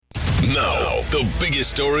Now, the biggest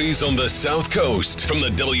stories on the South Coast from the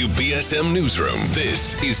WBSM Newsroom.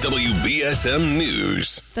 This is WBSM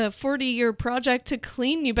News. The 40-year project to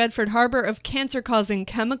clean New Bedford Harbor of cancer-causing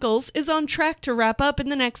chemicals is on track to wrap up in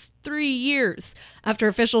the next 3 years, after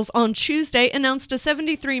officials on Tuesday announced a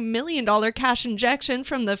 $73 million cash injection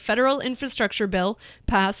from the federal infrastructure bill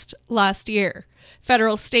passed last year.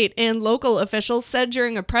 Federal, state, and local officials said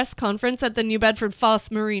during a press conference at the New Bedford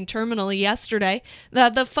Foss Marine Terminal yesterday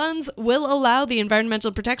that the funds will allow the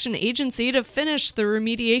Environmental Protection Agency to finish the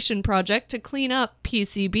remediation project to clean up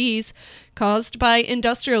PCBs caused by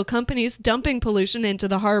industrial companies dumping pollution into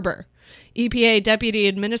the harbor. EPA Deputy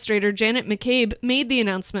Administrator Janet McCabe made the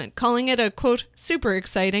announcement, calling it a, quote, super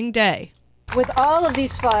exciting day. With all of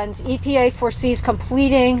these funds, EPA foresees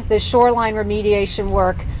completing the shoreline remediation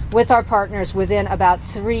work with our partners within about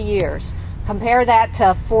 3 years. Compare that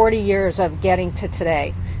to 40 years of getting to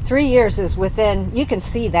today. 3 years is within, you can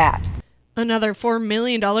see that. Another $4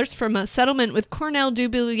 million from a settlement with Cornell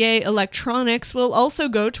Dubilier Electronics will also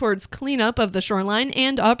go towards cleanup of the shoreline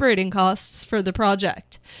and operating costs for the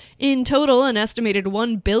project. In total, an estimated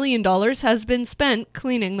 $1 billion has been spent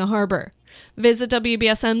cleaning the harbor. Visit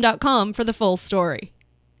WBSM.com for the full story.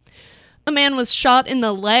 A man was shot in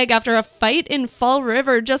the leg after a fight in Fall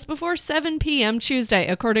River just before 7 p.m. Tuesday,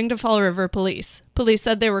 according to Fall River Police. Police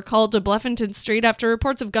said they were called to Bluffington Street after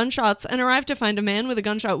reports of gunshots and arrived to find a man with a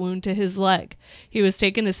gunshot wound to his leg. He was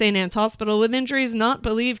taken to St. Anne's Hospital with injuries not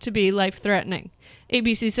believed to be life-threatening.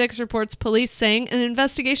 ABC6 reports police saying an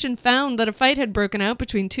investigation found that a fight had broken out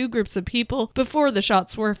between two groups of people before the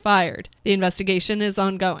shots were fired. The investigation is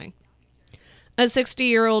ongoing. A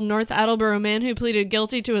 60-year-old North Attleboro man who pleaded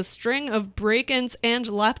guilty to a string of break-ins and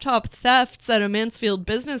laptop thefts at a Mansfield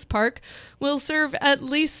business park will serve at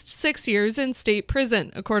least 6 years in state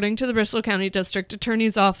prison, according to the Bristol County District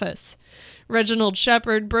Attorney's Office. Reginald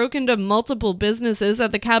Shepard broke into multiple businesses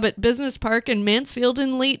at the Cabot Business Park in Mansfield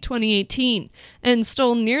in late 2018 and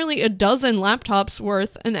stole nearly a dozen laptops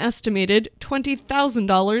worth an estimated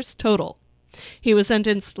 $20,000 total. He was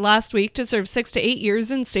sentenced last week to serve 6 to 8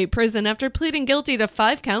 years in state prison after pleading guilty to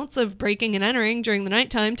 5 counts of breaking and entering during the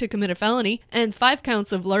nighttime to commit a felony and 5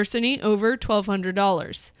 counts of larceny over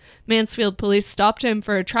 $1,200. Mansfield police stopped him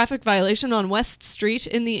for a traffic violation on West Street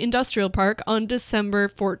in the industrial park on December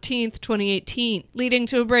 14, 2018, leading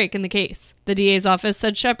to a break in the case. The DA's office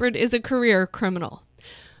said Shepard is a career criminal.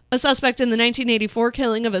 A suspect in the 1984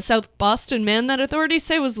 killing of a South Boston man that authorities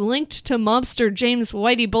say was linked to mobster James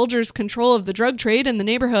Whitey Bulger's control of the drug trade in the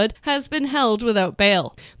neighborhood has been held without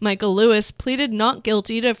bail. Michael Lewis pleaded not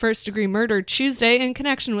guilty to first-degree murder Tuesday in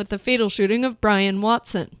connection with the fatal shooting of Brian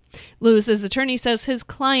Watson. Lewis's attorney says his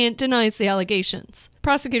client denies the allegations.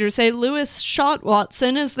 Prosecutors say Lewis shot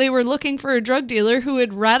Watson as they were looking for a drug dealer who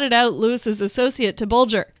had ratted out Lewis's associate to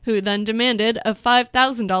Bulger, who then demanded a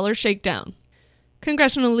 $5,000 shakedown.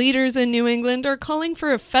 Congressional leaders in New England are calling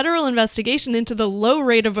for a federal investigation into the low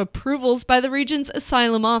rate of approvals by the region's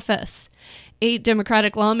asylum office. 8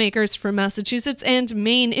 Democratic lawmakers from Massachusetts and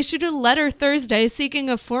Maine issued a letter Thursday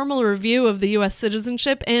seeking a formal review of the U.S.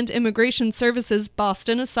 Citizenship and Immigration Services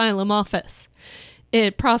Boston Asylum Office.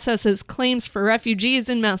 It processes claims for refugees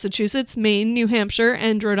in Massachusetts, Maine, New Hampshire,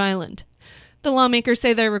 and Rhode Island. The lawmakers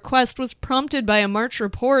say their request was prompted by a March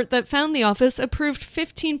report that found the office approved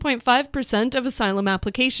 15.5% of asylum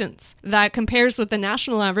applications. That compares with the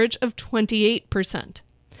national average of 28%.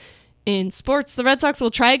 In sports, the Red Sox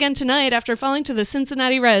will try again tonight after falling to the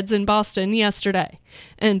Cincinnati Reds in Boston yesterday.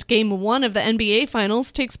 And Game 1 of the NBA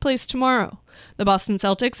Finals takes place tomorrow. The Boston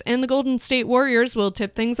Celtics and the Golden State Warriors will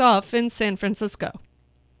tip things off in San Francisco.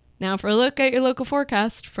 Now for a look at your local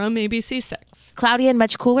forecast from ABC6. Cloudy and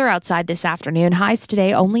much cooler outside this afternoon. Highs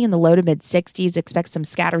today only in the low to mid-60s. Expect some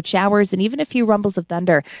scattered showers and even a few rumbles of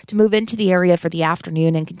thunder to move into the area for the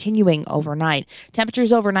afternoon and continuing overnight.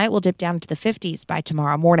 Temperatures overnight will dip down to the 50s by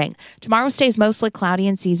tomorrow morning. Tomorrow stays mostly cloudy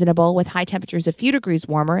and seasonable with high temperatures a few degrees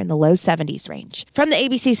warmer in the low 70s range. From the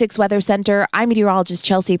ABC6 Weather Center, I'm meteorologist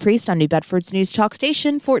Chelsea Priest on New Bedford's News Talk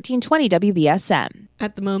Station 1420 WBSM.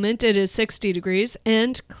 At the moment, it is 60 degrees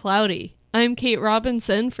and cloudy. I'm Kate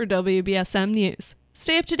Robinson for WBSM News.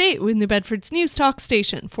 Stay up to date with New Bedford's News Talk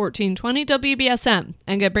Station, 1420 WBSM,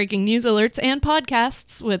 and get breaking news alerts and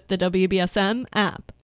podcasts with the WBSM app.